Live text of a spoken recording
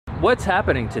What's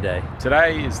happening today?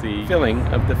 Today is the filling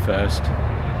of the first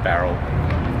barrel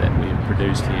that we have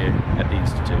produced here at the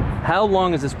Institute. How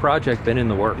long has this project been in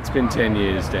the works? It's been 10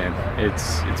 years, Dan.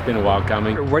 It's been a while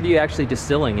coming. What are you actually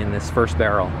distilling in this first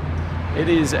barrel? It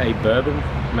is a bourbon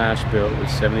mash bill with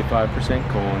 75%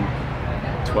 corn,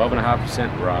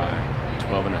 12.5% rye,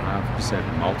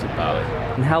 12.5% malted barley.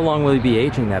 And how long will you be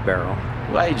aging that barrel?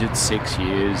 We'll age it 6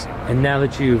 years. And now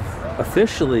that you've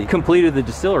officially completed the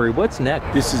distillery, what's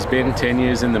next? This has been 10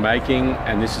 years in the making,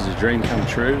 and this is a dream come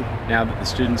true. Now that the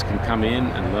students can come in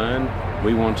and learn,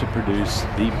 we want to produce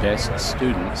the best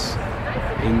students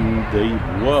in the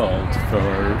world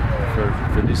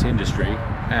for this industry,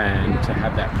 and to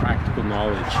have that practical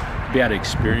knowledge, to be able to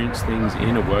experience things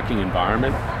in a working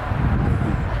environment.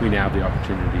 We now have the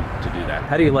opportunity to do that.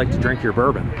 How do you like to drink your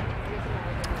bourbon?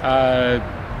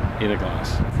 In a glass.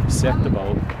 Seth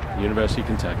DeBolt, University of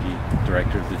Kentucky,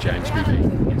 Director of the James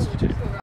B. Institute.